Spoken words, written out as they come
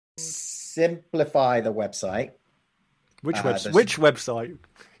simplify the website. Which website?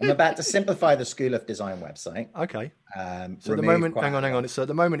 I'm about to simplify the School of Design website. Okay. So at the moment, hang on. So at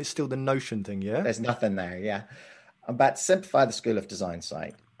the moment, it's still the Notion thing, yeah? There's nothing there, yeah. I'm about to simplify the School of Design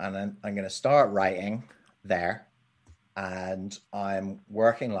site, and then I'm going to start writing there. And I'm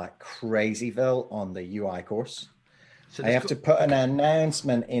working like crazyville on the UI course. So I have to put an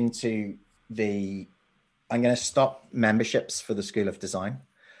announcement into I'm going to stop memberships for the School of Design.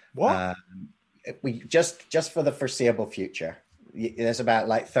 What? We just for the foreseeable future. There's about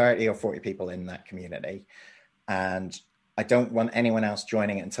like 30 or 40 people in that community, and I don't want anyone else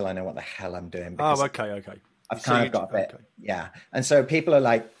joining it until I know what the hell I'm doing. Okay. I've kind of got a bit, yeah. And so people are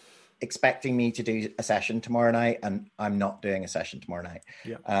like expecting me to do a session tomorrow night, and I'm not doing a session tomorrow night.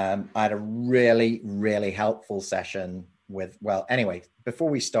 Yeah. I had a really, really helpful session anyway, before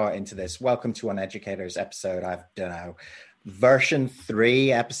we start into this, welcome to Uneducators episode, I don't know, version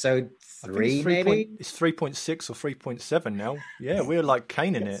 3, episode 3, maybe? It's 3.6 or 3.7 now. Yeah, we're like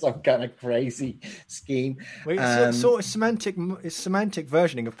caning it. Some kind of crazy scheme. It's sort of semantic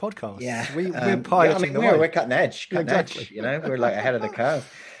versioning of podcasts. Yeah. We're piloting we're cutting edge, edge, you know, we're like ahead of the curve.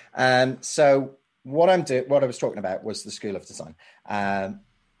 So what I was talking about was the School of Design.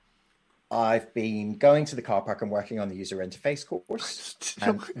 I've been going to the car park and working on the user interface course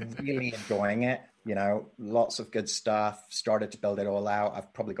and really enjoying it. You know, lots of good stuff. Started to build it all out.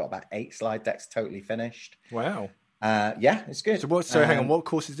 I've probably got about 8 slide decks totally finished. Wow. Yeah, it's good. So hang on, what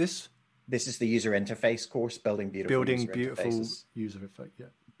course is this? This is the user interface course, Building Beautiful User Interface, yeah.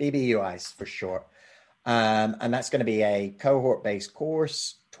 BBUIs for short. And that's going to be a cohort-based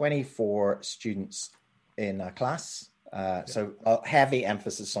course, 24 students in a class. So a heavy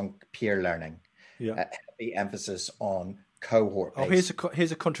emphasis on peer learning. Yeah. Heavy emphasis on cohort-based.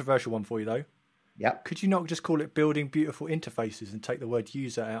 Here's a controversial one for you, though. Yep. Could you not just call it Building Beautiful Interfaces and take the word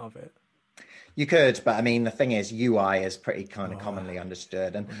user out of it? You could, but I mean, the thing is, UI is pretty kind of commonly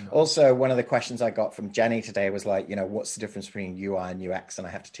understood. And also, one of the questions I got from Jenny today was like, you know, what's the difference between UI and UX? And I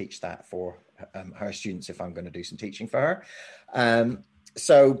have to teach that for her students if I'm going to do some teaching for her.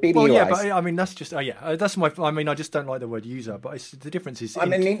 So BBUIs. Well, yeah, but I mean, that's just that's my. I mean, I just don't like the word user, but the difference is. I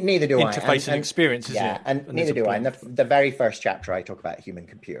mean, neither do I. Interface and experience, isn't it? And neither do I. In the very first chapter, I talk about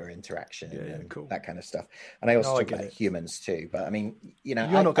human-computer interaction and cool. that kind of stuff, and I also talk about humans too. But I mean, you know,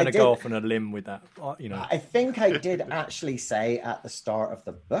 you're not going to go off on a limb with that, you know. I think I did actually say at the start of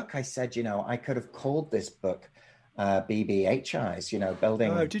the book, I said, you know, I could have called this book BBHIs, you know,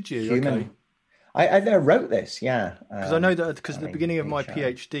 building. Oh, did you? Human. Okay. I wrote this, yeah. Because I know that at the beginning of my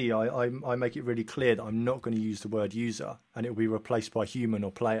PhD, I make it really clear that I'm not going to use the word user, and it will be replaced by human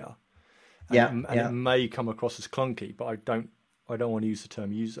or player. And it may come across as clunky, but I don't want to use the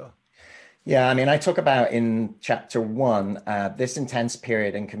term user. Yeah, I mean, I talk about in chapter 1, this intense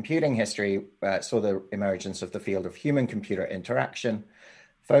period in computing history saw the emergence of the field of human-computer interaction,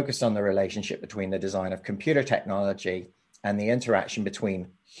 focused on the relationship between the design of computer technology and the interaction between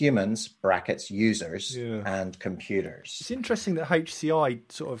humans, brackets, users, and computers. It's interesting that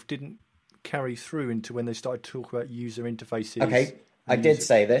HCI sort of didn't carry through into when they started to talk about user interfaces. Okay, I did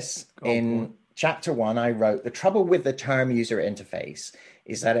say this. In chapter 1, I wrote, the trouble with the term user interface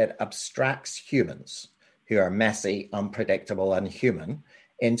is that it abstracts humans, who are messy, unpredictable, and human,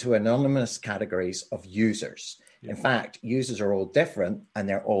 into anonymous categories of users. In fact, users are all different, and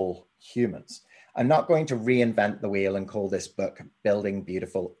they're all humans. I'm not going to reinvent the wheel and call this book Building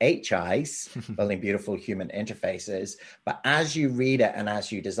Beautiful HIs, Building Beautiful Human Interfaces. But as you read it and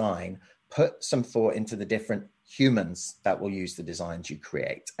as you design, put some thought into the different humans that will use the designs you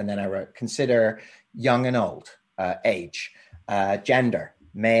create. And then I wrote, consider young and old, age, gender,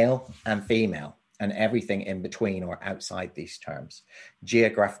 male and female, and everything in between or outside these terms,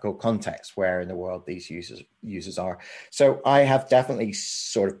 geographical context, where in the world these users are. So I have definitely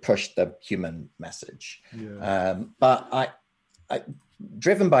sort of pushed the human message. But I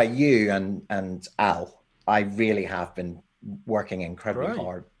driven by you and Al, I really have been working incredibly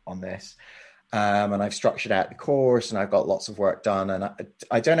hard on this. And I've structured out the course and I've got lots of work done. And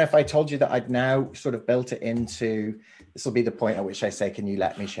I don't know if I told you that I've now sort of built it into, this will be the point at which I say, can you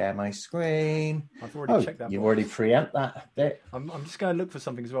let me share my screen? I've already checked that. You've already preempt that bit. I'm just going to look for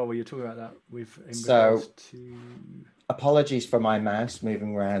something as well while you're talking about that. So apologies for my mouse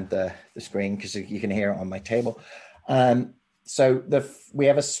moving around the screen because you can hear it on my table. So we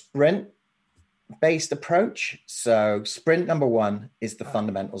have a sprint based approach. So sprint number 1 is the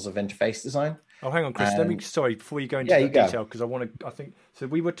fundamentals of interface design. Oh, hang on, Chris. Sorry, before you go into that detail, because I think so.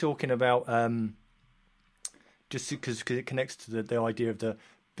 We were talking about just because it connects to the idea of the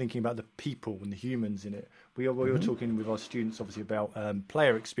thinking about the people and the humans in it. We were talking with our students, obviously, about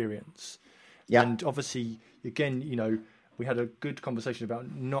player experience. Yeah. And obviously, again, we had a good conversation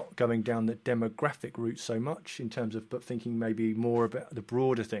about not going down the demographic route so much in terms of, but thinking maybe more about the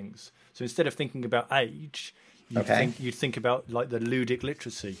broader things. So instead of thinking about age, you'd think about like the ludic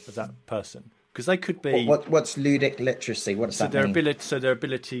literacy of that person. Because they could be. What's ludic literacy? What does that mean? Their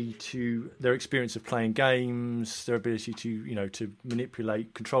ability to, their experience of playing games, their ability to, to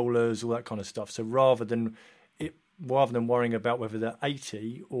manipulate controllers, all that kind of stuff. So rather than worrying about whether they're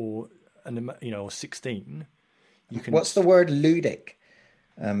 80 or 16, you can. What's the word ludic?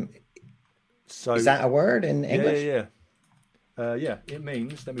 So is that a word in English? Yeah, it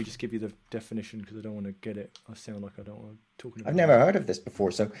means. Let me just give you the definition because I don't want to get it. I sound like I don't want to talk about. I've never heard of this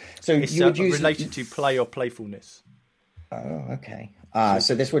before. So it's you would use related to play or playfulness. Oh, okay.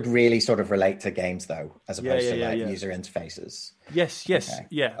 So this would really sort of relate to games, though, as opposed to user interfaces. Yes, okay.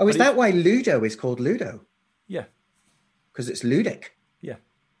 Yeah. Oh, is that why Ludo is called Ludo? Yeah, because it's ludic. Yeah.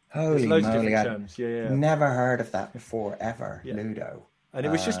 Holy moly! I've never heard of that before ever. Yeah. Ludo. And it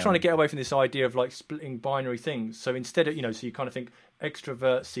was just trying to get away from this idea of like splitting binary things. So instead of, so you kind of think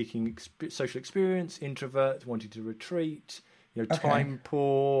extrovert seeking social experience, introvert wanting to retreat, time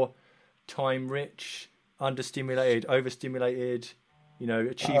poor, time rich, understimulated, overstimulated,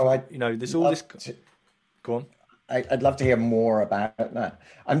 achieve, there's all this. Go on. I'd love to hear more about that.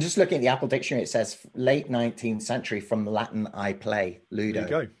 I'm just looking at the Apple Dictionary. It says late 19th century from the Latin I play, Ludo.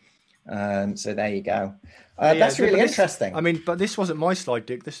 There you go. So there you go. That's really interesting. But this wasn't my slide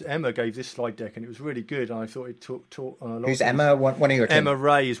deck. Emma gave this slide deck, and it was really good. And I thought it taught on a lot. Who's Emma? One of your team? Emma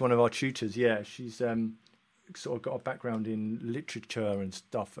Ray is one of our tutors. Yeah, she's sort of got a background in literature and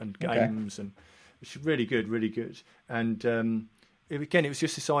stuff and games, and she's really good, really good. And it was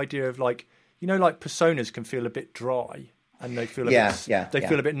just this idea of like personas can feel a bit dry. And they feel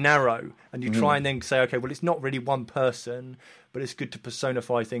feel a bit narrow, and you try and then say, okay, well, it's not really one person, but it's good to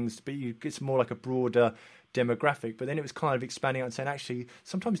personify things. But it's more like a broader demographic. But then it was kind of expanding out and saying, actually,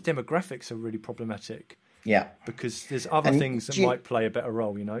 sometimes demographics are really problematic. Yeah, because there's other things that might play a better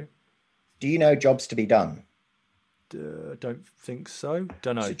role. Do you know Jobs to be Done? Don't think so.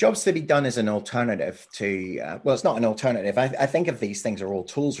 Don't know. So Jobs to be Done is an alternative to, it's not an alternative. I think of these things are all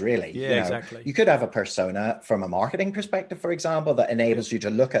tools, really. Yeah, exactly. You could have a persona from a marketing perspective, for example, that enables you to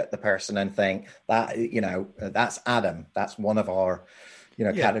look at the person and think that, that's Adam. That's one of our,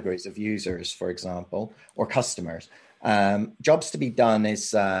 categories of users, for example, or customers. Jobs to be Done is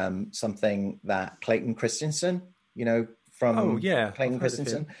something that Clayton Christensen, from Clayton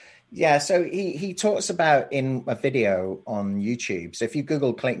Christensen. Yeah, so he talks about in a video on YouTube. So if you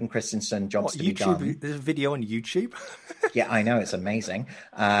Google Clayton Christensen Jobs to be Done. There's a video on YouTube? Yeah, I know, it's amazing.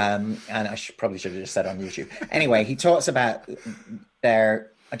 And I probably should have just said on YouTube. Anyway, he talks about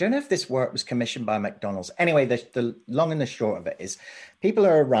I don't know if this work was commissioned by McDonald's. Anyway, the long and the short of it is people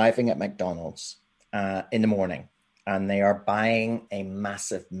are arriving at McDonald's in the morning and they are buying a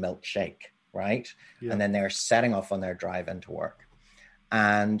massive milkshake, right? Yeah. And then they're setting off on their drive into work.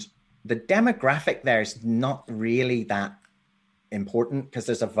 And the demographic there is not really that important because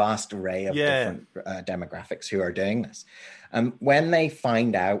there's a vast array of different demographics who are doing this. When they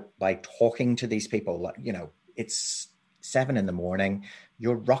find out by talking to these people, it's 7 a.m,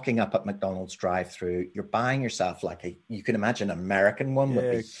 you're rocking up at McDonald's drive-through, you're buying yourself you can imagine an American one would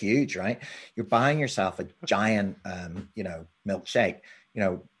be huge, right? You're buying yourself a giant, milkshake.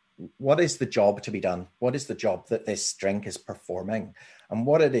 What is the job to be done? What is the job that this drink is performing? And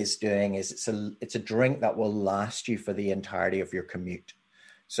what it is doing is it's a drink that will last you for the entirety of your commute.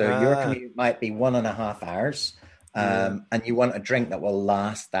 So your commute might be 1.5 hours, and you want a drink that will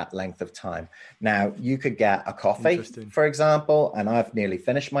last that length of time. Now, you could get a coffee, for example, and I've nearly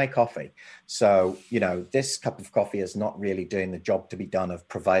finished my coffee. So, this cup of coffee is not really doing the job to be done of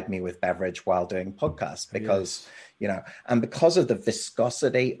provide me with beverage while doing podcasts because... and because of the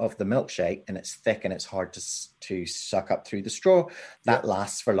viscosity of the milkshake and it's thick and it's hard to suck up through the straw, that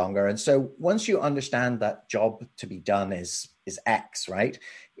lasts for longer. And so once you understand that job to be done is X, right?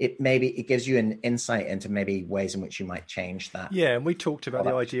 It gives you an insight into maybe ways in which you might change that. Yeah, and we talked about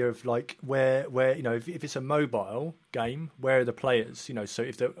the idea of where if it's a mobile game, where are the players? So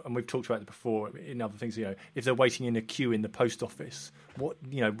and we've talked about it before in other things. If they're waiting in a queue in the post office,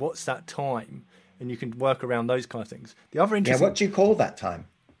 what's that time? And you can work around those kind of things. The other interesting... what do you call that time?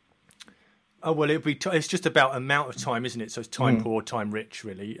 Oh, well, it's just about amount of time, isn't it? So it's time poor, time rich,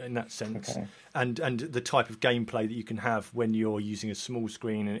 really, in that sense. Okay. And the type of gameplay that you can have when you're using a small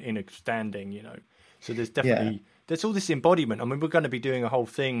screen in a standing, So there's definitely there's all this embodiment. I mean, we're going to be doing a whole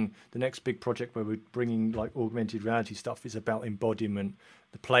thing. The next big project where we're bringing like augmented reality stuff is about embodiment,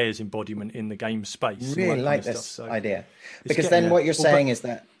 the player's embodiment in the game space. Really like this idea, because then what you're saying is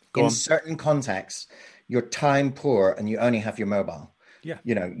that in certain contexts, you're time poor and you only have your mobile. Yeah.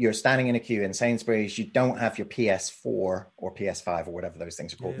 You know, you're standing in a queue in Sainsbury's, you don't have your PS4 or PS5 or whatever those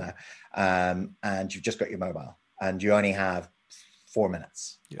things are called now. And you've just got your mobile and you only have 4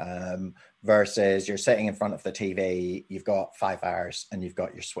 minutes. Versus you're sitting in front of the TV, you've got 5 hours and you've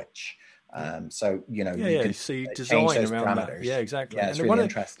got your Switch. So, you know, you can see design those around parameters. that. Yeah, exactly. Yeah, it's really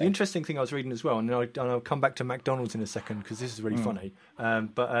interesting. The interesting thing I was reading as well, and I'll come back to McDonald's in a second because this is really funny.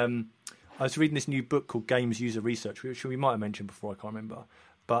 I was reading this new book called Games User Research, which we might have mentioned before, I can't remember.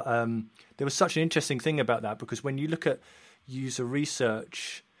 But there was such an interesting thing about that, because when you look at user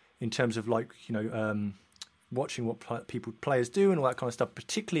research in terms of like, you know, watching what players do and all that kind of stuff,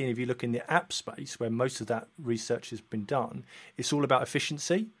 particularly if you look in the app space where most of that research has been done, it's all about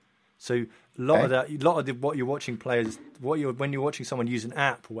efficiency. So a lot of what you're watching players, when you're watching someone use an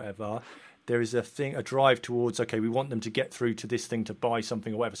app or whatever, there is a drive towards, okay, we want them to get through to this thing to buy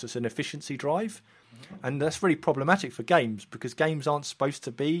something or whatever. So it's an efficiency drive. And that's really problematic for games, because games aren't supposed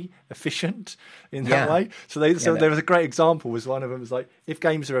to be efficient in that way. So there was a great example. Was one of them was like, if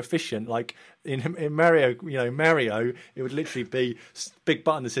games are efficient, like in Mario, you know, Mario, it would literally be big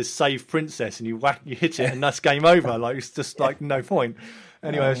button that says save princess, and you hit it, and that's game over. Like it's just like no point.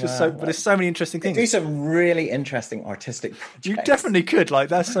 Anyway, it's just but there's so many interesting things. Do some really interesting artistic projects. You definitely could. Like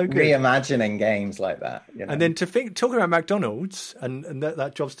that's so good. Reimagining games like that. You know? And then talking about McDonald's and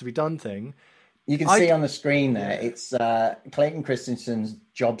that jobs to be done thing. You can see on the screen there, it's Clayton Christensen's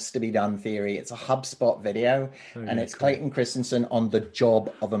Jobs to be Done theory. It's a HubSpot video, and it's Clayton Christensen on the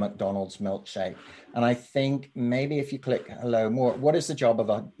job of a McDonald's milkshake. And I think maybe if you click hello more, what is the job of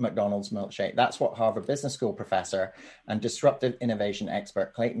a McDonald's milkshake? That's what Harvard Business School professor and disruptive innovation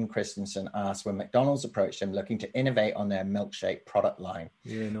expert Clayton Christensen asked when McDonald's approached him looking to innovate on their milkshake product line.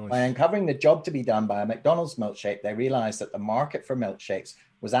 Yeah, nice. By uncovering the job to be done by a McDonald's milkshake, they realized that the market for milkshakes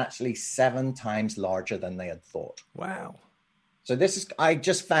was actually 7 times larger than they had thought. Wow. So I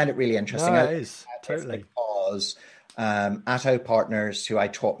just found it really interesting. No, it is, totally. Because Atto Partners, who I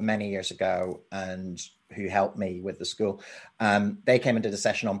taught many years ago and who helped me with the school, they came and did a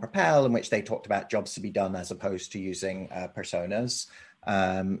session on Propel in which they talked about jobs to be done as opposed to using personas.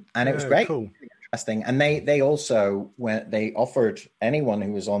 And it was great. Cool. Interesting. And they also, when they offered anyone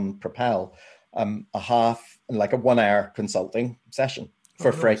who was on Propel a 1 hour consulting session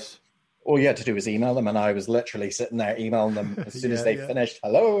for free. Nice. All you had to do was email them, and I was literally sitting there emailing them as soon as they finished.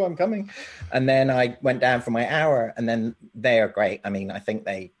 Hello, I'm coming. And then I went down for my hour, and then they are great. I mean, I think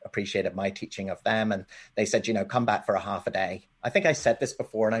they appreciated my teaching of them, and they said, you know, come back for a half a day. I think I said this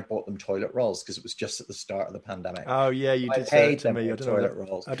before, and I bought them toilet rolls because it was just at the start of the pandemic. Oh yeah, you did say it to me. I don't know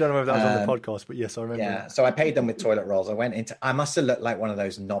if that was on the podcast, but yes, I remember. Yeah, so I paid them with toilet rolls. I must have looked like one of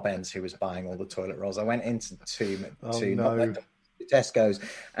those knob ends who was buying all the toilet rolls. I went into Tesco's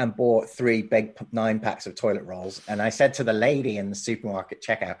and bought 3 big 9-packs of toilet rolls. And I said to the lady in the supermarket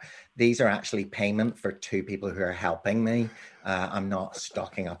checkout, these are actually payment for 2 people who are helping me. I'm not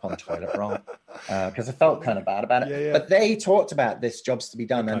stocking up on toilet roll because I felt kind of bad about it. Yeah. But they talked about this jobs to be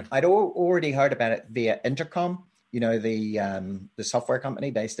done. Okay. And I'd already heard about it via Intercom. You know, the software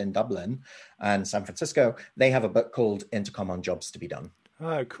company based in Dublin and San Francisco. They have a book called Intercom on Jobs to be Done.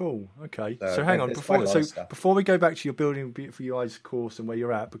 Oh, cool. Okay. So hang on. Before we go back to your Building Beautiful UIs course and where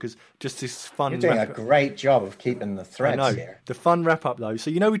you're at, because just this fun... You're doing a great job of keeping the threads here. The fun wrap-up, though. So,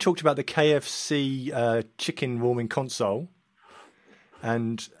 you know, we talked about the KFC chicken warming console.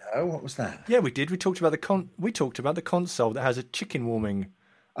 And... Oh, what was that? Yeah, we did. We talked about the console that has a chicken warming...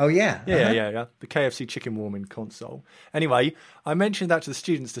 Oh, yeah. Yeah. The KFC chicken warming console. Anyway, I mentioned that to the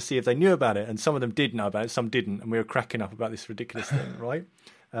students to see if they knew about it, and some of them did know about it, some didn't, and we were cracking up about this ridiculous thing, right?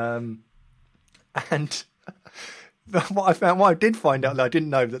 And what I did find out that I didn't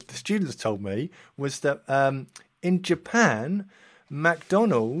know that the students told me was that in Japan,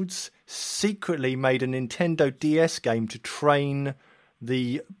 McDonald's secretly made a Nintendo DS game to train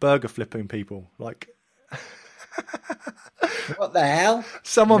the burger flipping people. Like... What the hell?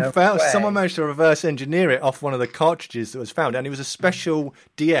 Someone managed to reverse engineer it off one of the cartridges that was found, and it was a special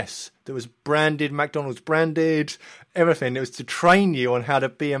DS that was branded, McDonald's branded, everything. It was to train you on how to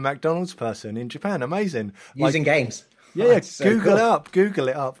be a McDonald's person in Japan. Amazing. Using games. Yeah, so Google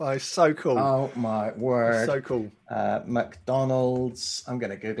it up. Oh, it's so cool. Oh my word. It's so cool. McDonald's. I'm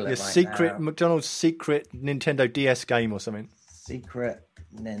going to Google it now. McDonald's secret Nintendo DS game or something. Secret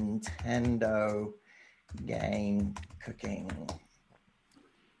Nintendo game cooking.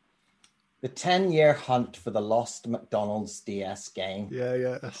 The 10-year hunt for the lost McDonald's DS game.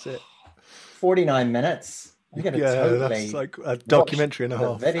 Yeah, that's it. 49 minutes. I'm going to totally that's like a documentary and a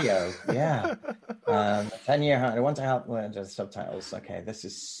half. Video, yeah. 10-year hunt. I want to help with the subtitles. Okay, this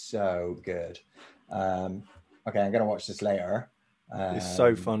is so good. Okay, I'm going to watch this later. It's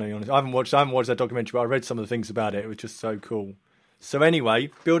so funny, honestly. I haven't watched that documentary, but I read some of the things about it. It was just so cool. So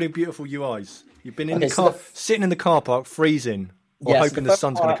anyway, building beautiful UIs. You've been in the car, sitting in the car park, freezing, or hoping the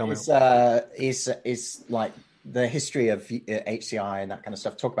sun's going to come out. Is like the history of HCI and that kind of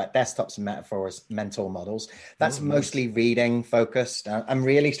stuff. Talk about desktops and metaphors, mental models. That's mostly reading focused. I'm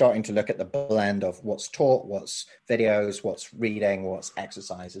really starting to look at the blend of what's taught, what's videos, what's reading, what's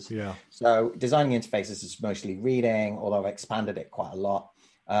exercises. Yeah. So designing interfaces is mostly reading, although I've expanded it quite a lot.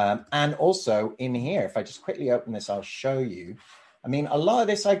 And also in here, if I just quickly open this, I'll show you. I mean, a lot of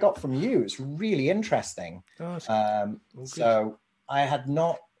this I got from you. It's really interesting. So I had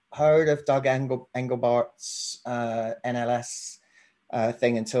not heard of Doug Engelbart's NLS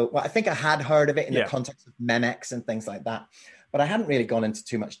thing until, well, I think I had heard of it in the context of Memex and things like that, but I hadn't really gone into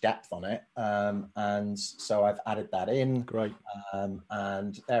too much depth on it. And so I've added that in. Great.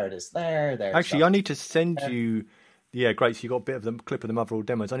 And there it is there. Actually, I need to send you, great. So you got a bit of the clip of the Motherall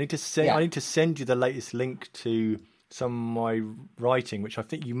demos. I need to send you the latest link to some of my writing, which I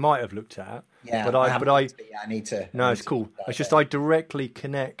think you might have looked at. Yeah, I need to. No, it's cool. It's just I directly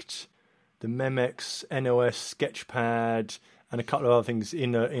connect the Memex, NOS, Sketchpad, and a couple of other things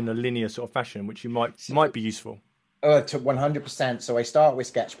in a linear sort of fashion, which you might be useful. To 100%. So I start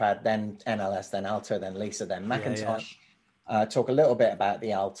with Sketchpad, then NLS, then Alto, then Lisa, then Macintosh. Talk a little bit about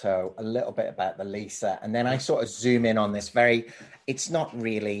the Alto, a little bit about the Lisa, and then I sort of zoom in on this it's not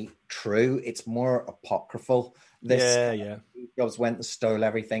really true. It's more apocryphal. Jobs went and stole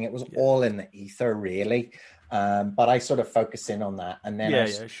everything. It was all in the ether, really. But I sort of focus in on that. And then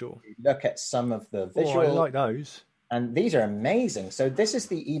look at some of the visual. I like those. And these are amazing. So this is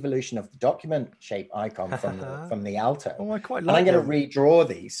the evolution of the document shape icon from the Alto. Oh, I quite like. And I'm going to redraw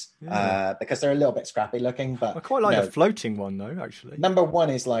these because they're a little bit scrappy looking. But I quite like the floating one though. Actually, number one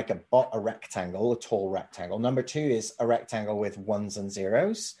is like a rectangle, a tall rectangle. Number two is a rectangle with ones and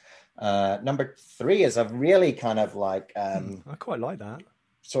zeros. Number three is a really kind of like I quite like that.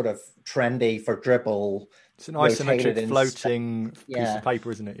 Sort of trendy for dribble. It's an isometric floating piece of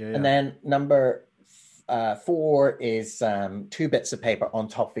paper, isn't it? Yeah. And then number 4 is 2 bits of paper on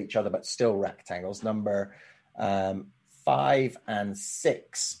top of each other, but still rectangles. Number 5 and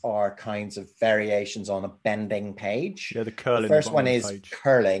 6 are kinds of variations on a bending page. Yeah, the curling. The first one is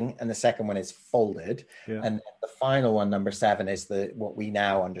curling, and the second one is folded. Yeah. And the final one, number 7, is what we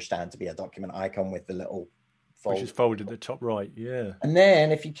now understand to be a document icon with the little fold. Which is folded at the top right, yeah. And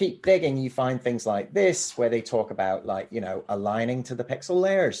then if you keep digging, you find things like this, where they talk about aligning to the pixel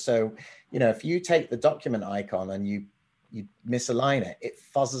layers. So, if you take the document icon and you misalign it, it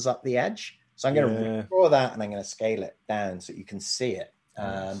fuzzes up the edge. So I'm going to redraw that and I'm going to scale it down so you can see it.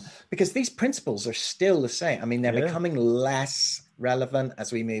 Because these principles are still the same. I mean, they're becoming less relevant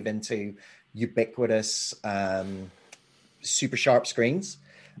as we move into ubiquitous, super sharp screens.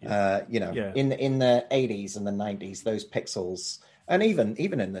 In the 80s and the 90s, those pixels, and even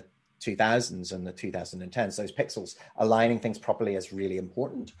in the 2000s and the 2010s, those pixels aligning things properly is really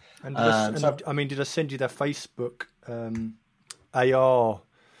important. And did I send you that Facebook AR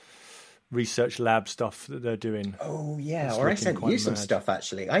research lab stuff that they're doing? Oh yeah, or I sent you some stuff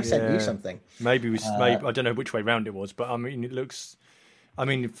actually. I sent you something. Maybe I don't know which way round it was, but I mean it looks,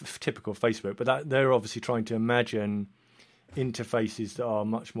 typical Facebook. But they're obviously trying to imagine interfaces that are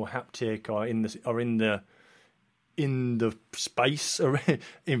much more haptic, or in the space or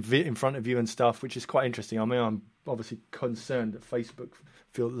in front of you and stuff, which is quite interesting. I mean, I'm obviously concerned that Facebook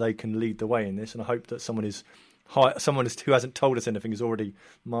feel that they can lead the way in this, and I hope that someone who hasn't told us anything is already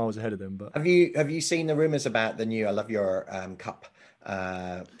miles ahead of them. But have you seen the rumors about the new I Love Your cup?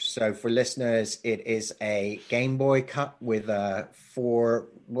 So for listeners, it is a Game Boy cup with a 4,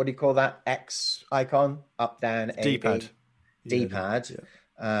 what do you call that? X icon, up, down, A, D-pad. D-pad. Yeah.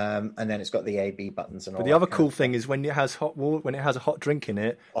 And then it's got the A/B buttons and all. But the other cool thing is when it has a hot drink in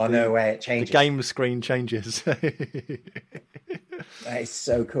it. Oh no way! It changes. The game screen changes. That is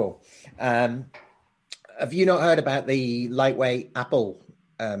so cool. Have you not heard about the lightweight Apple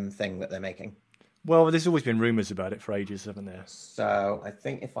thing that they're making? Well, there's always been rumors about it for ages, haven't there? So I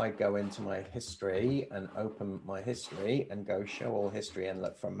think if I go into my history and open my history and go show all history and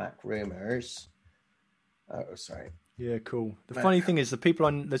look for Mac rumors. Oh, sorry. Yeah, cool. The funny thing is, there's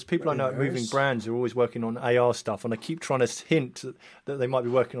people I know at Moving Brands who are always working on AR stuff, and I keep trying to hint that they might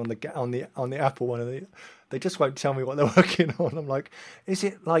be working on the Apple one. They just won't tell me what they're working on. I'm like, is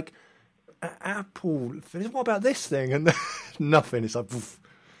it like Apple. What about this thing? And nothing. It's like, poof.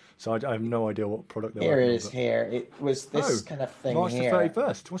 So I have no idea what product they're Here it is. Here it was this kind of thing. March here. March the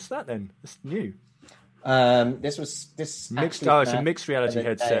 31st. What's that then? It's new. This mixed. Oh, it's a mixed reality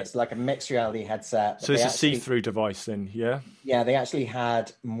headset. It's like a mixed reality headset. So it's a see-through device then, yeah? Yeah, they actually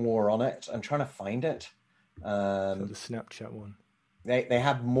had more on it. I'm trying to find it. So the Snapchat one. They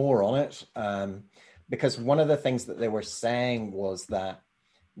have more on it because one of the things that they were saying was that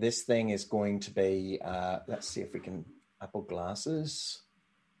this thing is going to be. Let's see if we can Apple glasses.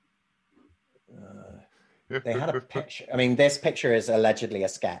 They had a picture. I mean, this picture is allegedly a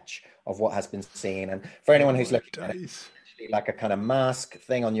sketch of what has been seen. And for anyone who's looking at it, it's like a kind of mask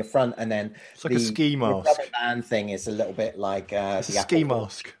thing on your front, and then it's like a ski mask. The rubber band thing is a little bit like it's a ski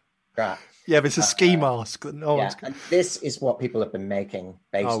mask. Right. Yeah, but it's a ski mask. No one's... And this is what people have been making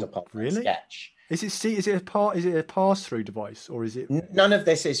based upon the sketch. Is it a pass-through device, or is it? None of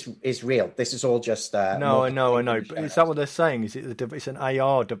this is real. This is all just. No, I know. But is that what they're saying? Is it? It's an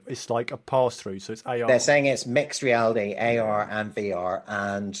AR. It's like a pass-through, so it's AR. They're saying it's mixed reality, AR and VR,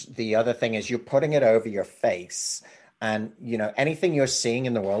 and the other thing is you're putting it over your face, and anything you're seeing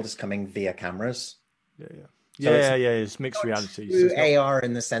in the world is coming via cameras. Yeah. So it's mixed reality. It's AR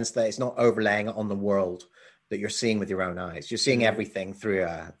in the sense that it's not overlaying it on the world that you're seeing with your own eyes. You're seeing everything through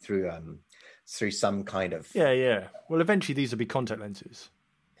some kind of... Yeah. Well, eventually these will be contact lenses.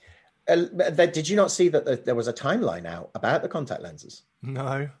 Did you not see that there was a timeline out about the contact lenses?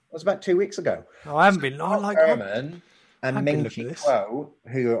 No. It was about 2 weeks ago. Oh, I haven't been... Herman and Ming-Chi Kuo,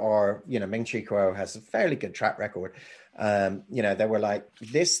 who are... Ming-Chi Kuo has a fairly good track record. They were like,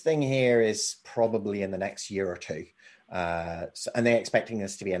 this thing here is probably in the next year or two. And they're expecting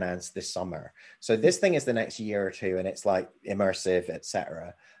this to be announced this summer. So this thing is the next year or two, and it's like immersive,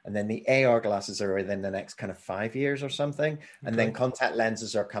 etc. And then the AR glasses are within the next kind of 5 years or something. And then contact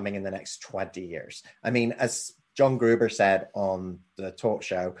lenses are coming in the next 20 years. I mean, as John Gruber said on the talk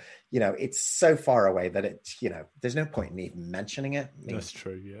show, it's so far away that it's, there's no point in even mentioning it. I mean, that's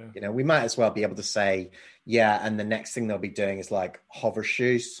true, yeah. We might as well be able to say, and the next thing they'll be doing is like hover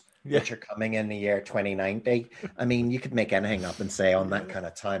shoes, which are coming in the year 2090. I mean, you could make anything up and say on that kind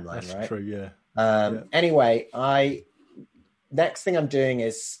of timeline, that's right? True, yeah. Anyway, next thing I'm doing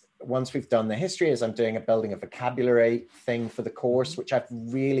is, once we've done the history, is I'm doing a building a vocabulary thing for the course, which I've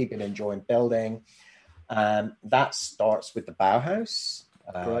really been enjoying building. That starts with the Bauhaus.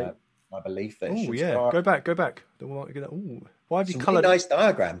 Right. My belief that. Oh yeah, start. Go back. Why have you coloured? Really nice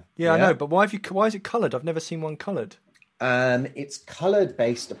diagram. Yeah, I know, but why is it coloured? I've never seen one coloured. It's coloured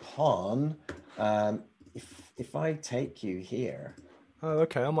based upon. If I take you here. Oh,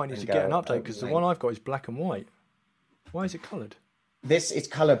 okay. I might need to get an update because the one I've got is black and white. Why is it coloured? This is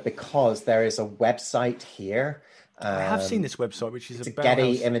coloured because there is a website here. I have seen this website, which is a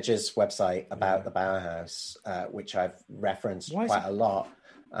Getty Images website about the Bauhaus, which I've referenced quite a lot.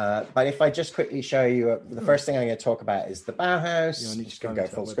 But if I just quickly show you, the first thing I'm going to talk about is the Bauhaus. Yeah, I need to go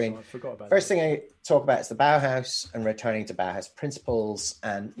full screen. I forgot about First thing I talk about is the Bauhaus and returning to Bauhaus principles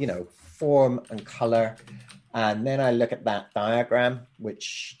and, form and colour. And then I look at that diagram,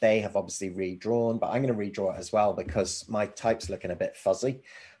 which they have obviously redrawn, but I'm going to redraw it as well because my type's looking a bit fuzzy.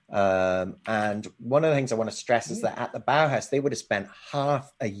 And one of the things I want to stress is that at the Bauhaus, they would have spent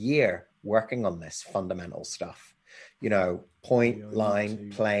half a year working on this fundamental stuff. Point,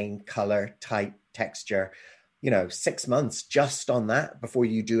 line, plane, color, type, texture, 6 months just on that before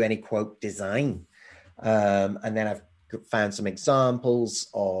you do any quote design. And then I've found some examples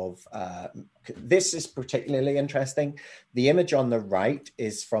of this is particularly interesting. The image on the right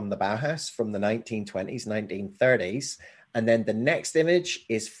is from the Bauhaus from the 1920s, 1930s. And then the next image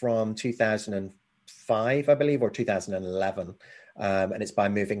is from 2005, I believe, or 2011. And it's by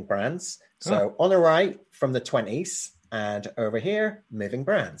Moving Brands. So on the right from the 20s and over here, Moving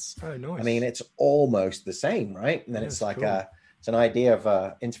Brands. Oh, nice. I mean, it's almost the same, right? And then it's like cool. It's an idea of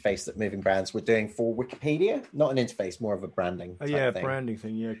an interface that Moving Brands were doing for Wikipedia. Not an interface, more of a branding thing. Branding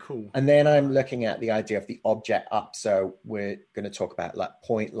thing. Yeah, cool. And then I'm looking at the idea of the object up. So we're going to talk about like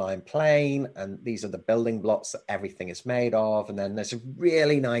point, line, plane. And these are the building blocks that everything is made of. And then there's a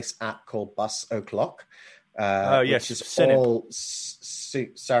really nice app called Bus O'Clock. Which is all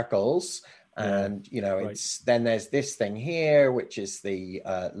circles. And, it's then there's this thing here, which is the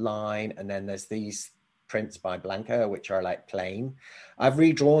line. And then there's these prints by Blanca, which are like plain. I've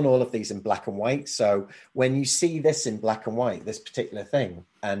redrawn all of these in black and white. So when you see this in black and white, this particular thing,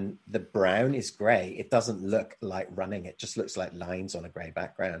 and the brown is gray, it doesn't look like running. It just looks like lines on a gray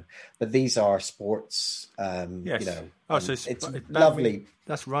background. But these are sports, yes. So it's lovely. lovely.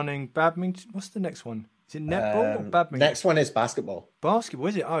 That's running. Badminton. What's the next one? Is it netball or badminton? Next one is basketball. Basketball,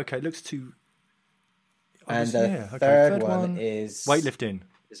 is it? Oh, okay. It looks too... And the third one is... weightlifting.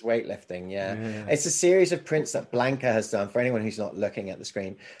 Is weightlifting, yeah. It's a series of prints that Blanca has done. For anyone who's not looking at the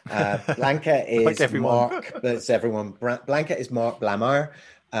screen, Blanca is like Mark. That's everyone. Blanca is Mark Blamar,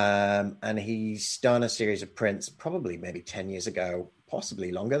 and he's done a series of prints, probably maybe 10 years ago,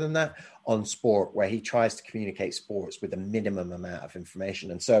 possibly longer than that, on sport, where he tries to communicate sports with a minimum amount of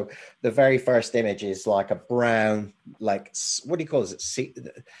information. And so the very first image is like a brown, like, what do you call it?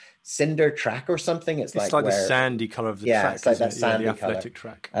 Cinder track or something. It's like the sandy color of the track. It's like that sandy the athletic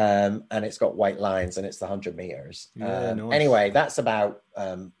track. And it's got white lines, and it's the 100 meters. Nice. Anyway, that's about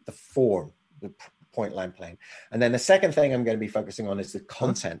the form, the point line playing. And then the second thing I'm going to be focusing on is the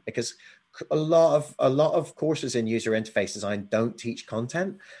content, because a lot of courses in user interface design don't teach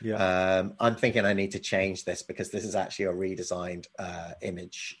content. I'm thinking I need to change this, because this is actually a redesigned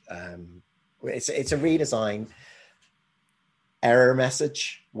image. It's a redesign error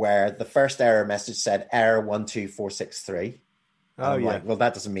message, where the first error message said error 12463. Like, well,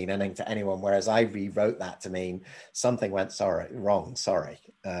 that doesn't mean anything to anyone. Whereas I rewrote that to mean something went wrong.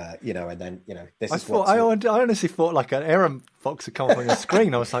 And then this is what I honestly thought like an error box had come up on your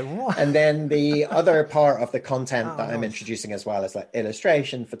screen. I was like, what? And then the other part of the content that I'm introducing as well is like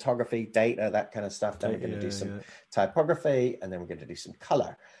illustration, photography, data, that kind of stuff. Then we're going to do some typography, and then we're going to do some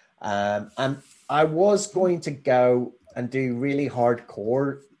color. And I was going to go and do really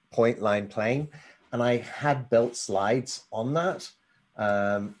hardcore point line playing, and I had built slides on that.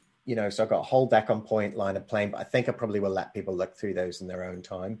 So I've got a whole deck on point line and playing, but I think I probably will let people look through those in their own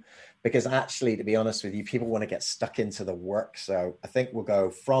time, because actually, to be honest with you, people want to get stuck into the work. So I think we'll go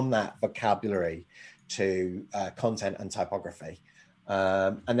from that vocabulary to content and typography.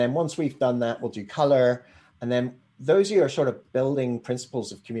 And then once we've done that, we'll do color, and then those are sort of building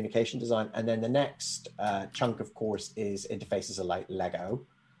principles of communication design. And then the next chunk, of course, is interfaces are like Lego.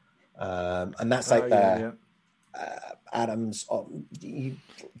 And that's like Adams,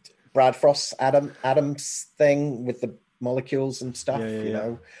 Brad Frost's Adams thing with the molecules and stuff,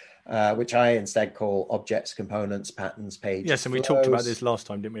 which I instead call objects, components, patterns, pages. Yes, and we talked about this last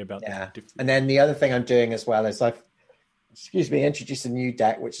time, didn't we? About And then the other thing I'm doing as well is I've introduced a new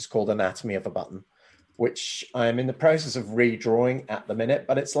deck, which is called Anatomy of a Button, which I'm in the process of redrawing at the minute.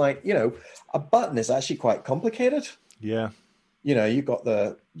 But it's like, a button is actually quite complicated. Yeah. You've got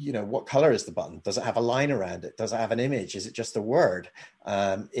what color is the button? Does it have a line around it? Does it have an image? Is it just a word?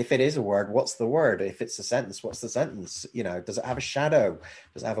 If it is a word, what's the word? If it's a sentence, what's the sentence? Does it have a shadow?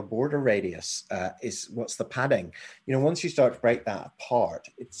 Does it have a border radius? What's the padding? Once you start to break that apart,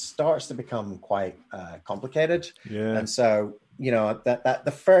 it starts to become quite complicated. Yeah. And so, that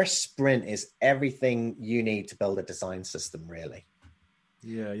the first sprint is everything you need to build a design system, really.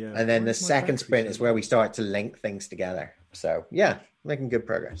 Yeah. And then the second sprint is where we start to link things together. So, making good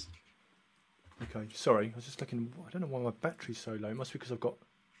progress. Okay, sorry. I was just looking. I don't know why my battery's so low. It must be because I've got...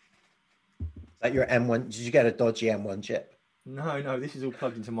 Is that your M1? Did you get a dodgy M1 chip? No. This is all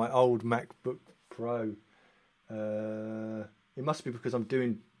plugged into my old MacBook Pro. It must be because I'm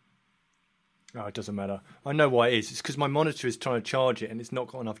doing... Oh, it doesn't matter. I know why it is. It's because my monitor is trying to charge it, and it's not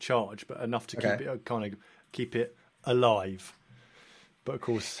got enough charge, but enough to keep it alive. But of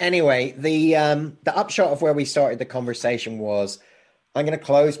course... Anyway, the upshot of where we started the conversation was, I'm going to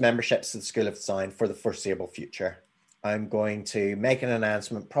close memberships to the School of Design for the foreseeable future. I'm going to make an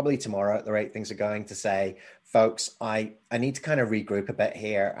announcement probably tomorrow at the rate things are going, to say, folks, I need to kind of regroup a bit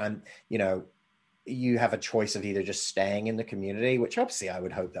here. And, you have a choice of either just staying in the community, which obviously I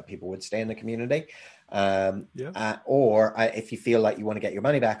would hope that people would stay in the community. Or if you feel like you want to get your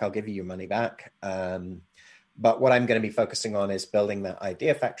money back, I'll give you your money back. But what I'm going to be focusing on is building that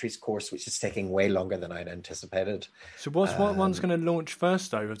Idea Factories course, which is taking way longer than I'd anticipated. So what one's going to launch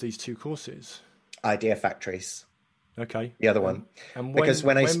first, though, of these two courses? Idea Factories. Okay. The other one. And because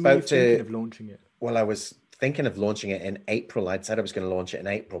when I spoke to... thinking of launching it? Well, I was thinking of launching it in April. I'd said I was going to launch it in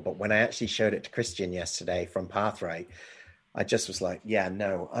April. But when I actually showed it to Christian yesterday from Pathwrite, I just was like,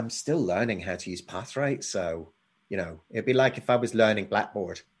 I'm still learning how to use Pathwrite. So, it'd be like if I was learning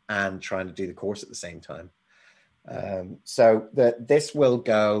Blackboard and trying to do the course at the same time. So this will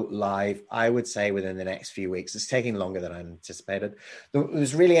go live, I would say, within the next few weeks. It's taking longer than I anticipated. There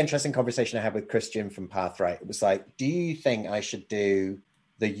was a really interesting conversation I had with Christian from Pathwrite. It was like, do you think I should do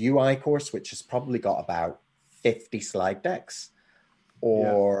the UI course, which has probably got about 50 slide decks,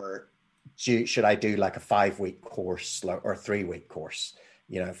 or should I do like a 5-week course or a 3-week course,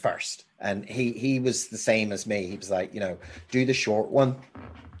 first? And he was the same as me. He was like, do the short one.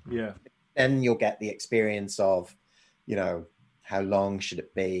 Yeah. Then you'll get the experience of, how long should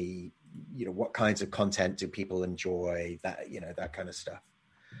it be? what kinds of content do people enjoy, that, that kind of stuff.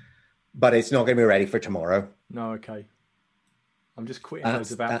 But it's not going to be ready for tomorrow. No, okay. I'm just quitting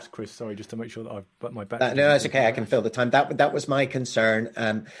loads of apps, Chris. Sorry, just to make sure that I've got my battery. No, that's okay. I can fill the time. That was my concern.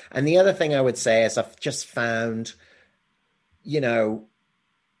 And the other thing I would say is I've just found,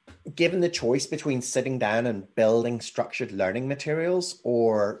 given the choice between sitting down and building structured learning materials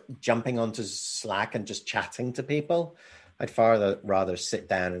or jumping onto Slack and just chatting to people, I'd far rather sit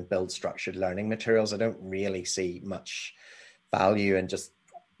down and build structured learning materials. I don't really see much value in just,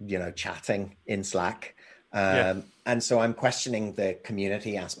 chatting in Slack. And so I'm questioning the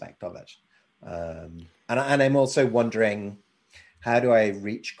community aspect of it. And I'm also wondering, how do I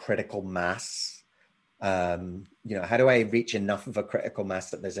reach critical mass? How do I reach enough of a critical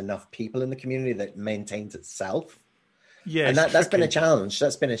mass that there's enough people in the community that maintains itself? Yeah, and that's been a challenge.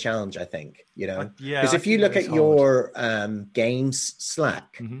 That's been a challenge, I think, because if you look at your games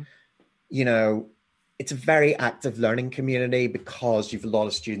Slack, it's a very active learning community because you've a lot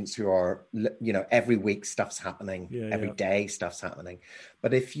of students who are, every week stuff's happening, every day stuff's happening.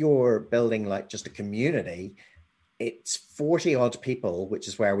 But if you're building like just a community, it's 40 odd people, which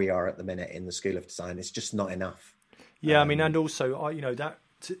is where we are at the minute in the School of Design. It's just not enough. Yeah, and also, that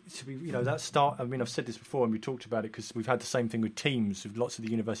to be, that start. I've said this before, and we talked about it because we've had the same thing with Teams, with lots of the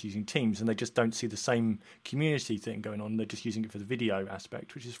universities using Teams, and they just don't see the same community thing going on. They're just using it for the video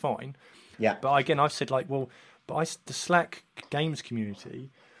aspect, which is fine. Yeah. But again, I've said the Slack games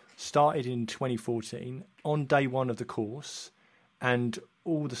community started in 2014 on day one of the course, and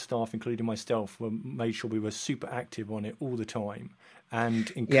all the staff, including myself, made sure we were super active on it all the time.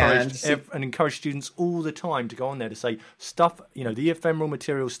 And encourage students all the time to go on there to say stuff, the ephemeral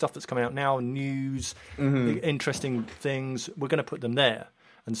material, stuff that's coming out now, news, interesting things, we're going to put them there.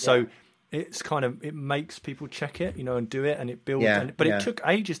 And so it's it makes people check it, and do it, and it builds. But it took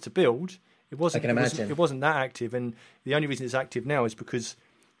ages to build. It wasn't that active. And the only reason it's active now is because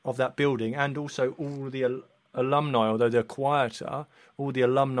of that building, and also all the alumni, although they're quieter, all the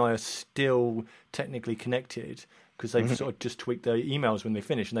alumni are still technically connected, because they've sort of just tweaked their emails when they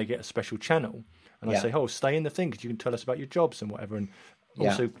finish, and they get a special channel. And I say, stay in the thing because you can tell us about your jobs and whatever, and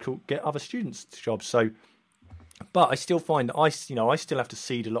also get other students' jobs. So, but I still find that I still have to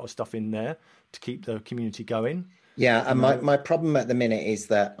seed a lot of stuff in there to keep the community going. Yeah, and my problem at the minute is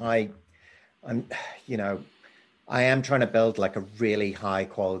that I am trying to build like a really high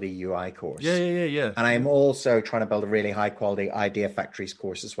quality UI course. Yeah. And I'm also trying to build a really high quality Idea Factories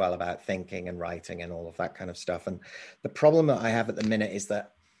course as well, about thinking and writing and all of that kind of stuff. And the problem that I have at the minute is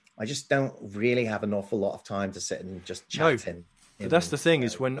that I just don't really have an awful lot of time to sit and just chat in. But that's the thing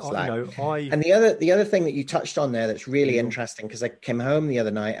is when Slack. And the other thing that you touched on there that's really interesting, because I came home the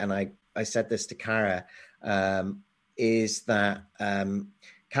other night and I said this to Cara, is that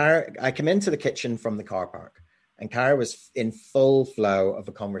Cara, I came into the kitchen from the car park. And Cara was in full flow of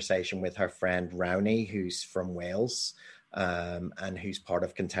a conversation with her friend Rowney, who's from Wales, and who's part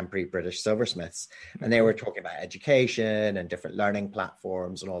of Contemporary British Silversmiths. And they were talking about education and different learning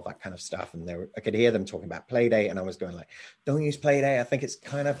platforms and all that kind of stuff. And I could hear them talking about Playdate, and I was going like, don't use Playdate. I think it's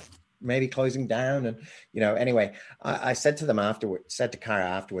kind of maybe closing down. And, anyway, I said to Cara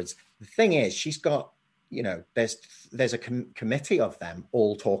afterwards, the thing is, she's got, there's a committee of them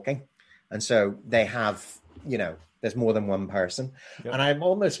all talking. And so they have, there's more than one person. Yep. And I'm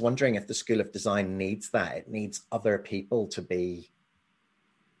almost wondering if the School of Design needs that. It needs other people to be,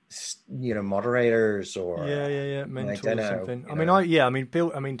 moderators or mentors or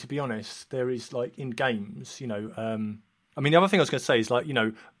something. To be honest, there is like in games, the other thing I was going to say is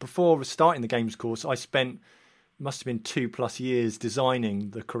before starting the games course, I must have been 2+ years designing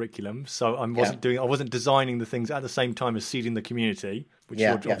the curriculum. So I wasn't designing the things at the same time as seeding the community, which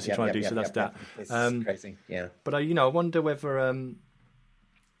you're obviously trying to do. So that's that. It's crazy. Yeah. But I wonder whether,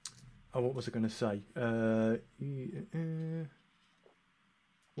 what was I going to say?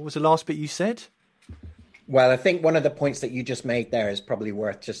 What was the last bit you said? Well, I think one of the points that you just made there is probably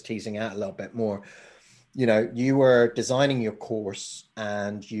worth just teasing out a little bit more. You were designing your course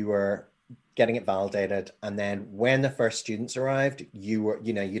and you were getting it validated, and then when the first students arrived,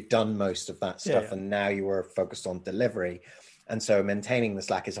 you'd done most of that stuff, and now you were focused on delivery. And so maintaining the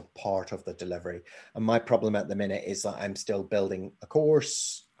Slack is a part of the delivery. And my problem at the minute is that I'm still building a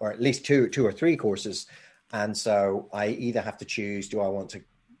course, or at least two or three courses. And so I either have to choose, do I want to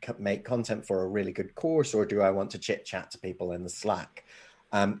make content for a really good course, or do I want to chit chat to people in the Slack?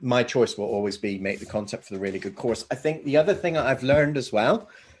 My choice will always be make the content for the really good course. I think the other thing I've learned as well,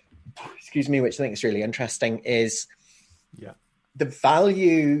 which I think is really interesting, is the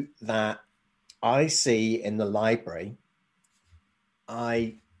value that I see in the library.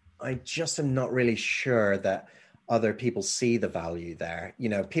 I I just am not really sure that other people see the value there. You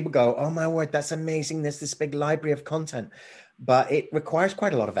know, people go, oh my word, that's amazing. There's this big library of content, but it requires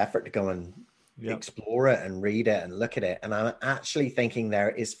quite a lot of effort to go and explore it and read it and look at it. And I'm actually thinking there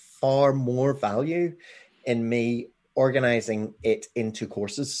is far more value in me organizing it into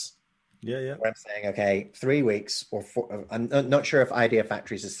courses. Where I'm saying, okay, 3 weeks or 4. I'm not sure if Idea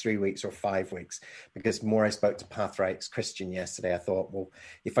Factories is 3 weeks or 5 weeks, because more I spoke to Pathwright's Christian yesterday. I thought, well,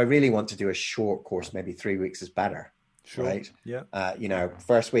 if I really want to do a short course, maybe 3 weeks is better. Sure. Right. Yeah. You know,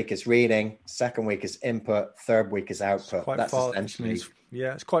 first week is reading, second week is input, third week is output. That's essentially.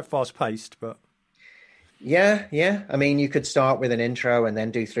 It's quite fast paced, but. Yeah. I mean, you could start with an intro and then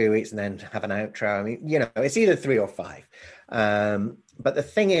do 3 weeks and then have an outro. I mean, you know, it's either 3 or 5. But the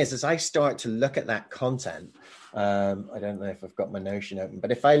thing is, as I start to look at that content, I don't know if I've got my Notion open,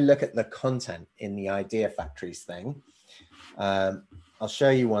 but if I look at the content in the Idea Factories thing, I'll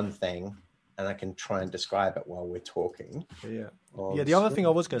show you one thing and I can try and describe it while we're talking. Yeah. The other thing I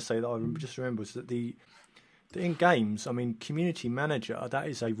was going to say that I just remember was that in games, I mean, community manager, that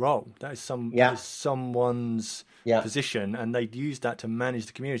is a role. That is someone's position, and they use that to manage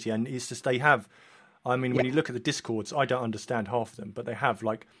the community. And it's just they have, I mean, when you look at the Discords, I don't understand half of them, but they have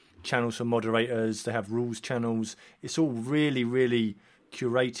like channels for moderators, they have rules channels. It's all really, really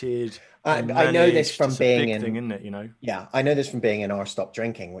curated. I know this from being in, thing, isn't it? You know. Yeah, I know this from being in Our Stop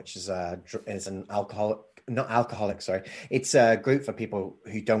Drinking, which is an alcoholic. Sorry, it's a group for people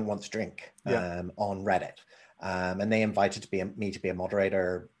who don't want to drink on Reddit. And they invited me to be a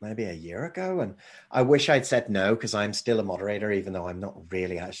moderator maybe a year ago. And I wish I'd said no, because I'm still a moderator, even though I'm not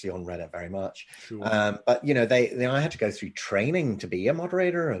really actually on Reddit very much. Sure. But, you know, I had to go through training to be a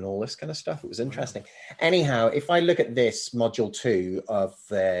moderator and all this kind of stuff. It was interesting. Wow. Anyhow, if I look at this module 2 of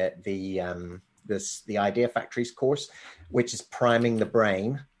the Idea Factories course, which is priming the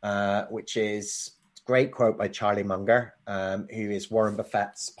brain, which is a great quote by Charlie Munger, who is Warren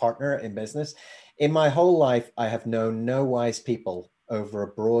Buffett's partner in business. In my whole life, I have known no wise people over a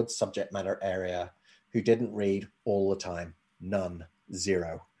broad subject matter area who didn't read all the time. None.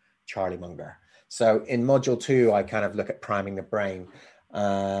 Zero. Charlie Munger. So in module 2, I kind of look at priming the brain.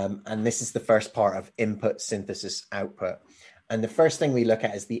 And this is the first part of input, synthesis, output. And the first thing we look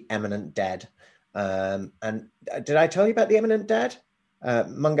at is the eminent dead. And did I tell you about the eminent dead?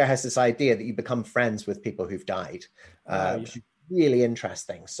 Munger has this idea that you become friends with people who've died. Really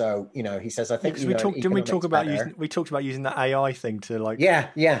interesting. So, you know, he says, I think we talked about using the AI thing to like I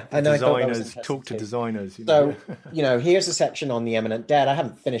know designers talk to designers. So, you know, here's a section on the eminent dead. I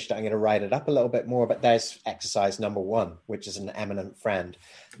haven't finished it. I'm going to write it up a little bit more, but there's exercise number 1, which is an eminent friend.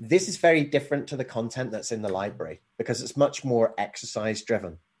 This is very different to the content that's in the library because it's much more exercise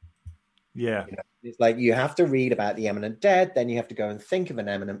driven. Yeah. You know, it's like you have to read about the eminent dead, then you have to go and think of an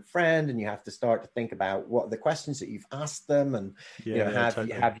eminent friend, and you have to start to think about what are the questions that you've asked them, and have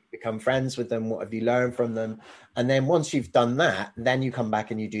you become friends with them, what have you learned from them, and then once you've done that, then you come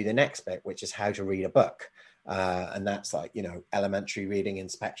back and you do the next bit, which is how to read a book, and that's like, you know, elementary reading,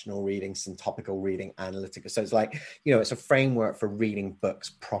 inspectional reading, syntopical reading, analytical. So it's like, you know, it's a framework for reading books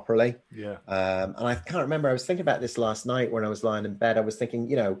properly. And I can't remember, I was thinking about this last night when I was lying in bed. I was thinking,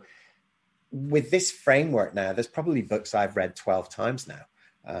 you know, with this framework now, there's probably books I've read 12 times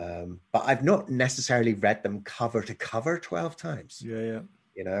now, but I've not necessarily read them cover to cover 12 times. You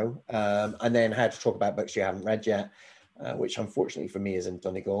know, and then how to talk about books you haven't read yet, which unfortunately for me is in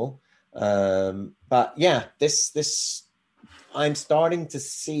Donegal. But yeah, this I'm starting to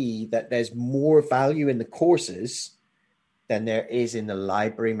see that there's more value in the courses than there is in the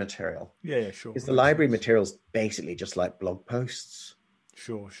library material. Sure. Because the library material is basically just like blog posts.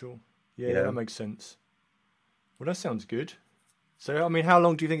 Sure. Yeah, that makes sense. Well, that sounds good. So, I mean, how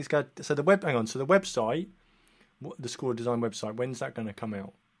long do you think it's going to... So the website, the School of Design website, when's that going to come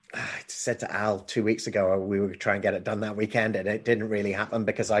out? I said to Al 2 weeks ago, we were trying to get it done that weekend, and it didn't really happen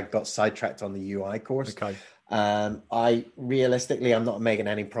because I got sidetracked on the UI course. Okay. I'm not making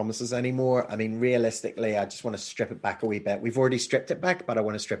any promises anymore. I mean, realistically, I just want to strip it back a wee bit. We've already stripped it back, but I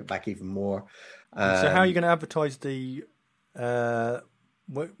want to strip it back even more. So how are you going to advertise the...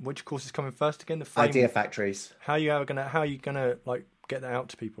 which course is coming first again? The Idea Factories. How are you gonna like get that out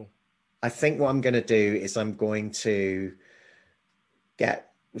to people? I think what I'm going to do is I'm going to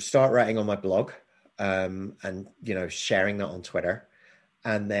start writing on my blog, and you know, sharing that on Twitter,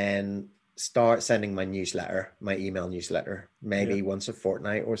 and then start sending my email newsletter, maybe once a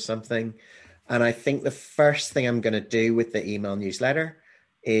fortnight or something. And I think the first thing I'm going to do with the email newsletter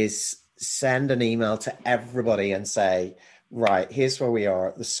is send an email to everybody and say, right, here's where we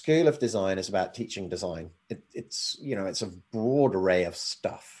are. The School of Design is about teaching design. It's, you know, it's a broad array of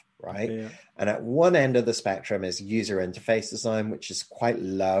stuff, right? Yeah. And at one end of the spectrum is user interface design, which is quite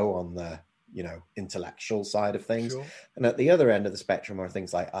low on the, intellectual side of things. Sure. And at the other end of the spectrum are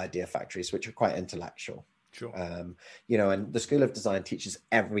things like idea factories, which are quite intellectual. Sure. And the School of Design teaches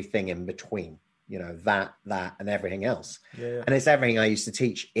everything in between, that, and everything else. Yeah. And it's everything I used to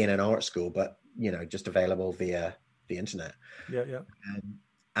teach in an art school, but, just available via the internet. Yeah.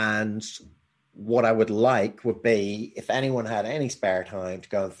 And what I would like would be if anyone had any spare time to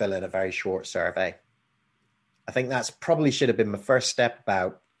go and fill in a very short survey. I think that's probably should have been my first step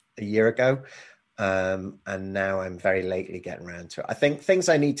about a year ago. And now I'm very lately getting around to it. I think things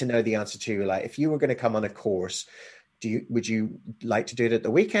I need to know the answer to, like if you were going to come on a course, would you like to do it at the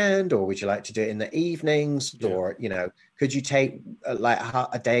weekend, or would you like to do it in the evenings? Yeah. Or, could you take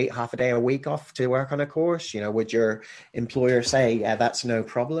half a day a week off to work on a course? Would your employer say, yeah, that's no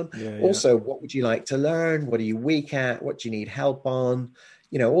problem? Yeah, also, what would you like to learn? What are you weak at? What do you need help on?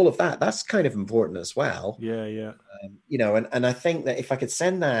 All of that, that's kind of important as well. Yeah. And I think that if I could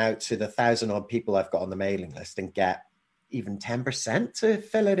send that out to the 1,000 odd people I've got on the mailing list and get even 10% to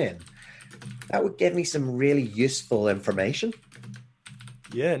fill it in, that would give me some really useful information.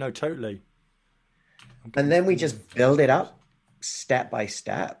 Yeah, no, totally. And then we just build it up step by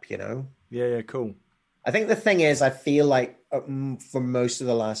step, Yeah, cool. I think the thing is, I feel like for most of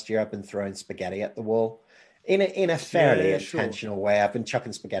the last year, I've been throwing spaghetti at the wall in a fairly intentional way. I've been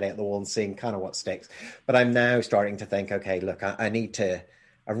chucking spaghetti at the wall and seeing kind of what sticks. But I'm now starting to think, okay, look, I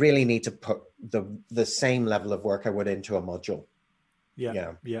really need to put the same level of work I would into a module.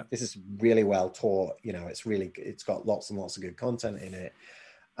 Yeah. This is really well taught. It's got lots and lots of good content in it.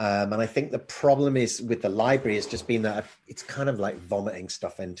 And I think the problem is with the library has just been that it's kind of like vomiting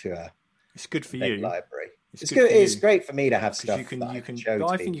stuff into it's good for you library. It's good. It's great for me to have stuff. I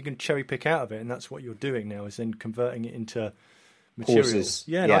think you can cherry pick out of it, and that's what you're doing now, is then converting it into materials. Courses.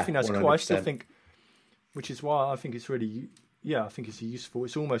 Yeah, and I think that's 100%. Cool. I still think, which is why I think it's really, I think it's useful.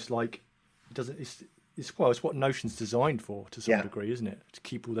 It's almost like it doesn't. It's what Notion's designed for to some degree, isn't it? To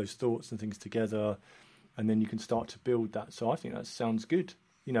keep all those thoughts and things together, and then you can start to build that. So I think that sounds good.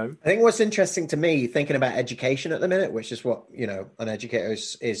 I think what's interesting to me, thinking about education at the minute, which is what an educator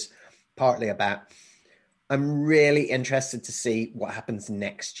is partly about. I'm really interested to see what happens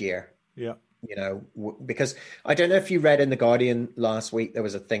next year. Yeah. Because I don't know if you read in The Guardian last week, there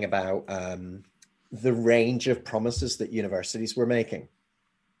was a thing about the range of promises that universities were making.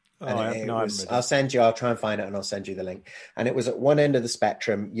 I'll send you, I'll try and find it and I'll send you the link. And it was at one end of the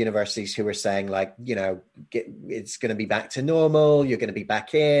spectrum, universities who were saying like, it's going to be back to normal. You're going to be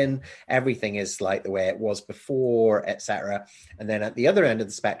back in. Everything is like the way it was before, etc. And then at the other end of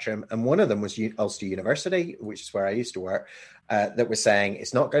the spectrum, and one of them was Ulster University, which is where I used to work, that was saying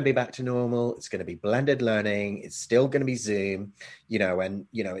it's not going to be back to normal. It's going to be blended learning. It's still going to be Zoom,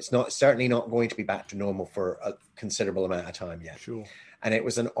 it's certainly not going to be back to normal for a considerable amount of time yet. Sure. And it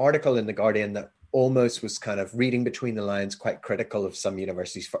was an article in The Guardian that almost was kind of reading between the lines, quite critical of some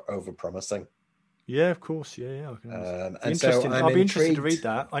universities for over-promising. Yeah, of course. Yeah. And so I'll be interested to read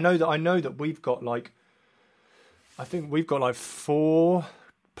that. I know that we've got I think we've got 4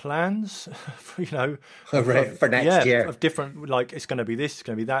 plans, for next year of different, it's going to be this, it's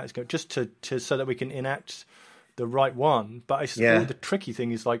going to be that, it's going just to so that we can enact the right one. But the tricky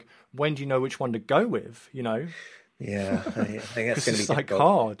thing is when do you know which one to go with? Yeah, I think that's going to be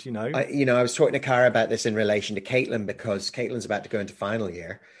hard, I was talking to Cara about this in relation to Caitlin, because Caitlin's about to go into final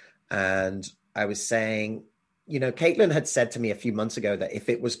year. And I was saying, Caitlin had said to me a few months ago that if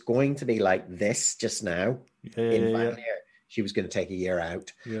it was going to be like this just now in final year, she was going to take a year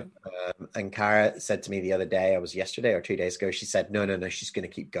out. Yeah. And Cara said to me the other day, yesterday or 2 days ago, she said, no, she's going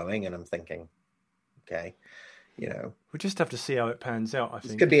to keep going. And I'm thinking, okay. We'll just have to see how it pans out. I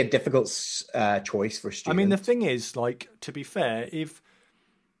think it could be a difficult choice for students. I mean, the thing is, to be fair,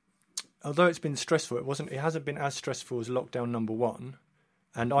 although it's been stressful, it hasn't been as stressful as lockdown number 1.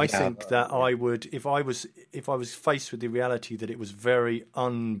 And I think that I would, if I was faced with the reality that it was very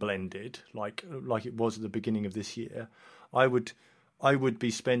unblended, like it was at the beginning of this year, I would be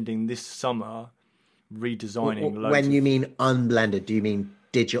spending this summer redesigning. When you mean unblended, do you mean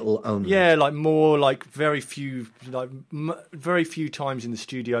digital only? Yeah, more very few times in the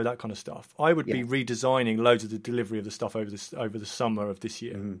studio, that kind of stuff. I would be redesigning loads of the delivery of the stuff over the summer of this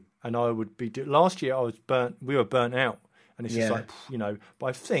year. Mm. And I would be last year we were burnt out, and it's just but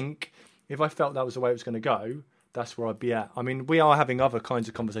I think if I felt that was the way it was going to go, that's where I'd be at. I mean, we are having other kinds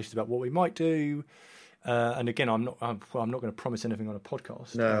of conversations about what we might do. And again, I'm not going to promise anything on a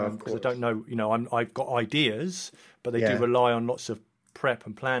podcast. No, because I don't know. I've got ideas, but they do rely on lots of prep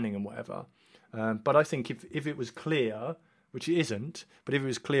and planning and whatever. But I think if it was clear which it isn't. But if it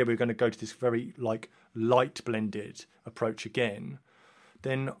was clear we were going to go to this very light blended approach again,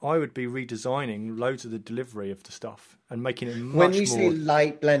 then I would be redesigning loads of the delivery of the stuff and making it much more... When you say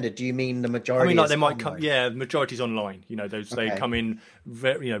light blended, do you mean the majority they might come... Yeah, the majority's online. They come in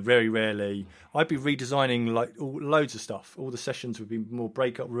very rarely. I'd be redesigning loads of stuff. All the sessions would be more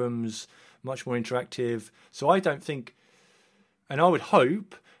breakout rooms, much more interactive. So I don't think... And I would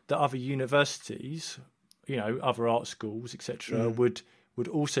hope that other universities, other art schools, etc., would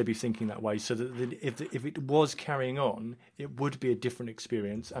also be thinking that way, so that if it was carrying on, it would be a different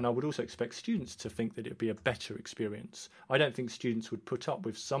experience. And I would also expect students to think that it would be a better experience. I don't think students would put up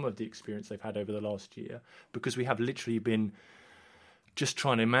with some of the experience they've had over the last year, because we have literally been just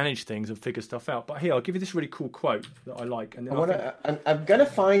trying to manage things and figure stuff out. But here, I'll give you this really cool quote that I like. And then I'm going to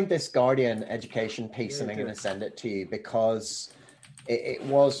find this Guardian education piece, and I'm going to send it to you, because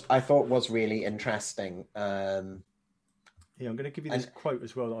I thought was really interesting. Yeah, I'm going to give you this quote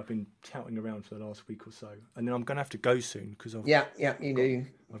as well that I've been touting around for the last week or so, and then I'm going to have to go soon because you do.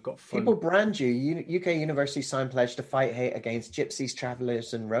 I've got people brand you. UK university signed pledge to fight hate against gypsies,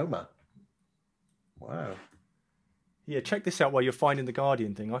 travellers, and Roma. Wow. Yeah, check this out while you're finding the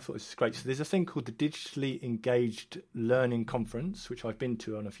Guardian thing. I thought this was great. So there's a thing called the Digitally Engaged Learning Conference, which I've been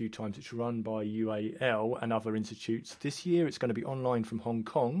to on a few times. It's run by UAL and other institutes. This year it's going to be online from Hong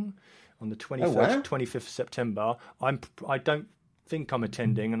Kong on the 23rd, 25th of September. I don't think I'm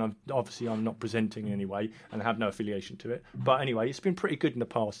attending, and I'm not presenting in any way, and I have no affiliation to it. But anyway, it's been pretty good in the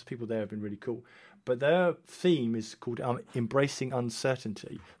past. The people there have been really cool. But their theme is called Embracing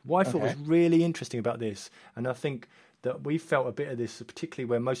Uncertainty. What I thought was really interesting about this, and I think that we felt a bit of this, particularly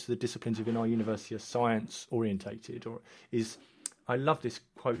where most of the disciplines within our university are science orientated, I love this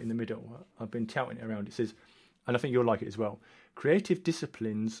quote in the middle. I've been touting it around. It says, and I think you'll like it as well, creative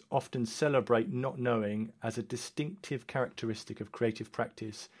disciplines often celebrate not knowing as a distinctive characteristic of creative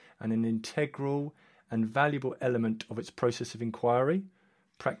practice and an integral and valuable element of its process of inquiry.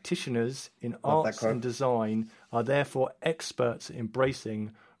 Practitioners in arts and design are therefore experts at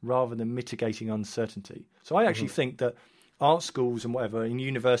embracing rather than mitigating uncertainty. So I actually think that art schools and whatever in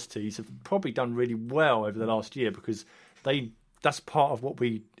universities have probably done really well over the last year, because that's part of what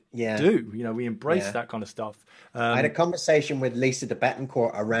we do. We embrace that kind of stuff. I had a conversation with Lisa de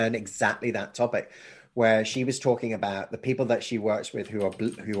Bettencourt around exactly that topic, where she was talking about the people that she works with who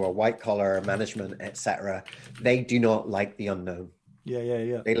are white collar management, etc. They do not like the unknown.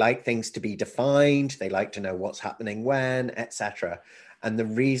 Yeah. They like things to be defined. They like to know what's happening when, etc. And the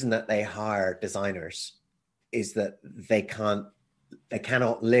reason that they hire designers is that they cannot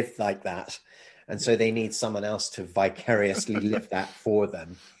live like that. And so they need someone else to vicariously live that for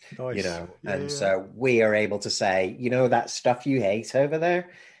them, nice. So we are able to say, that stuff you hate over there,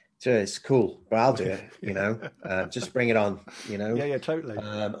 it's cool, but I'll do it, just bring it on, Yeah, totally.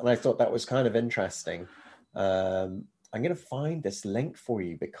 And I thought that was kind of interesting. I'm going to find this link for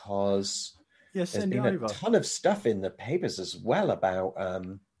you, because there's been a ton of stuff in the papers as well about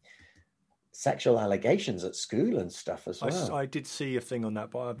sexual allegations at school and stuff as well. I did see a thing on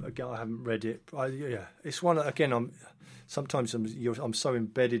that, but I haven't read it. It's one again. I'm so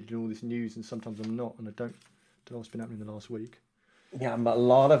embedded in all this news, and sometimes I'm not, and I don't know what's been happening in the last week. Yeah, but a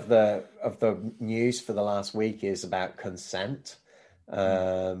lot of the news for the last week is about consent.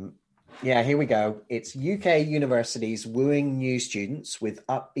 Here we go. It's UK universities wooing new students with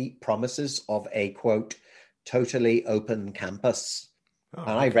upbeat promises of a, quote, totally open campus. And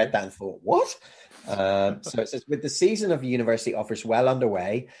I read that and thought, what? So it says, with the season of university offers well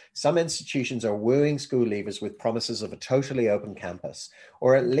underway, some institutions are wooing school leavers with promises of a totally open campus,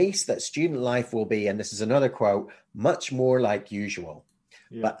 or at least that student life will be, and this is another quote, much more like usual.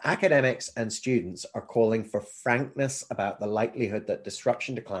 Yeah. But academics and students are calling for frankness about the likelihood that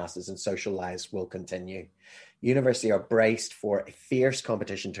disruption to classes and social lives will continue. Universities are braced for a fierce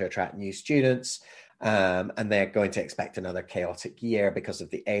competition to attract new students, and they're going to expect another chaotic year because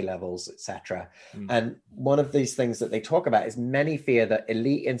of the A-levels, etc. And one of these things that they talk about is many fear that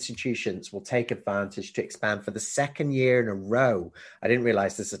elite institutions will take advantage to expand for the second year in a row. I didn't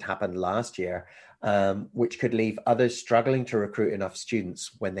realize this had happened last year. Which could leave others struggling to recruit enough students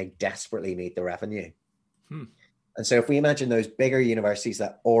when they desperately need the revenue. And so if we imagine those bigger universities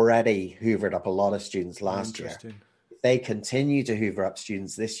that already hoovered up a lot of students last year, if they continue to hoover up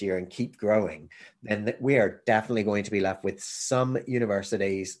students this year and keep growing, then we are definitely going to be left with some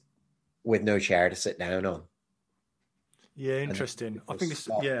universities with no chair to sit down on. Yeah, interesting. I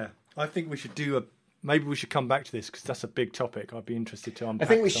think we should do maybe we should come back to this, because that's a big topic. I'd be interested to unpack. I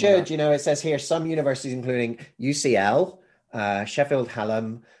think we should. It says here some universities, including UCL, Sheffield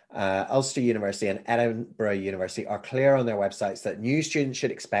Hallam, Ulster University and Edinburgh University are clear on their websites that new students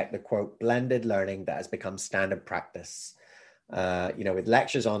should expect the, quote, blended learning that has become standard practice, with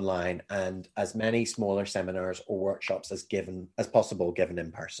lectures online and as many smaller seminars or workshops as possible given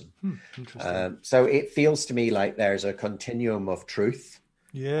in person. Interesting. So it feels to me like there's a continuum of truth.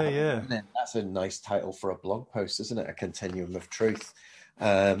 Yeah. That's a nice title for a blog post, isn't it? A continuum of truth.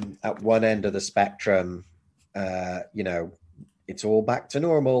 At one end of the spectrum, it's all back to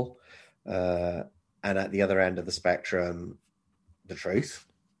normal. And at the other end of the spectrum, the truth,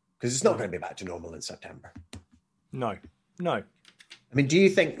 because it's not going to be back to normal in September. No. I mean, do you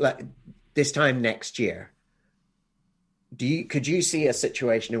think like this time next year, could you see a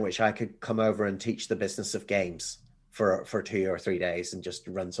situation in which I could come over and teach the business of games for 2 or 3 days and just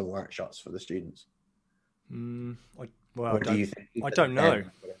run some workshops for the students? I don't know.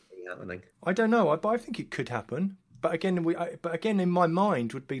 I don't know, but I think it could happen. But again, in my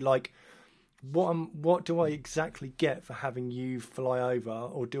mind would be like, what do I exactly get for having you fly over?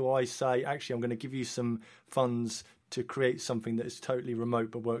 Or do I say, actually, I'm going to give you some funds to create something that is totally remote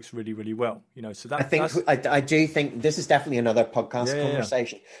but works really, really well? So that I do think this is definitely another podcast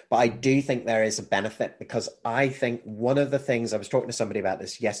conversation, but I do think there is a benefit, because I think one of the things, I was talking to somebody about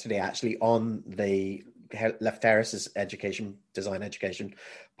this yesterday, actually, on the Lefteris Design Education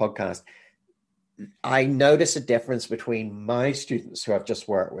podcast. I notice a difference between my students who I've just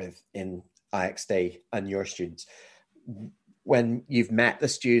worked with in IXD and your students. When you've met the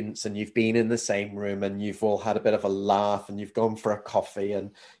students and you've been in the same room and you've all had a bit of a laugh and you've gone for a coffee and,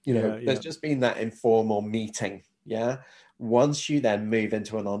 there's just been that informal meeting. Yeah. Once you then move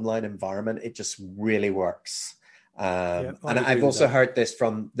into an online environment, it just really works. And I've also heard this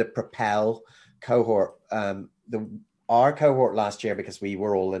from the Propel cohort, our cohort last year, because we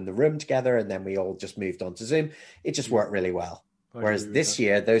were all in the room together and then we all just moved on to Zoom. It just worked really well. Whereas this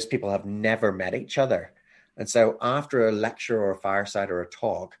year, those people have never met each other. And so after a lecture or a fireside or a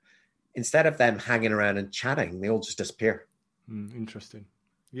talk, instead of them hanging around and chatting, they all just disappear. Interesting.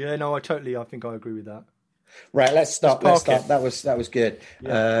 Yeah, no, I think I agree with that. Right, let's stop. That was good.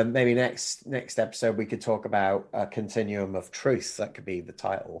 Yeah. Maybe next episode we could talk about a continuum of truth. That could be the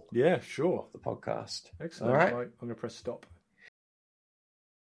title. Yeah, sure. Of the podcast. Excellent. All right. I'm going to press stop.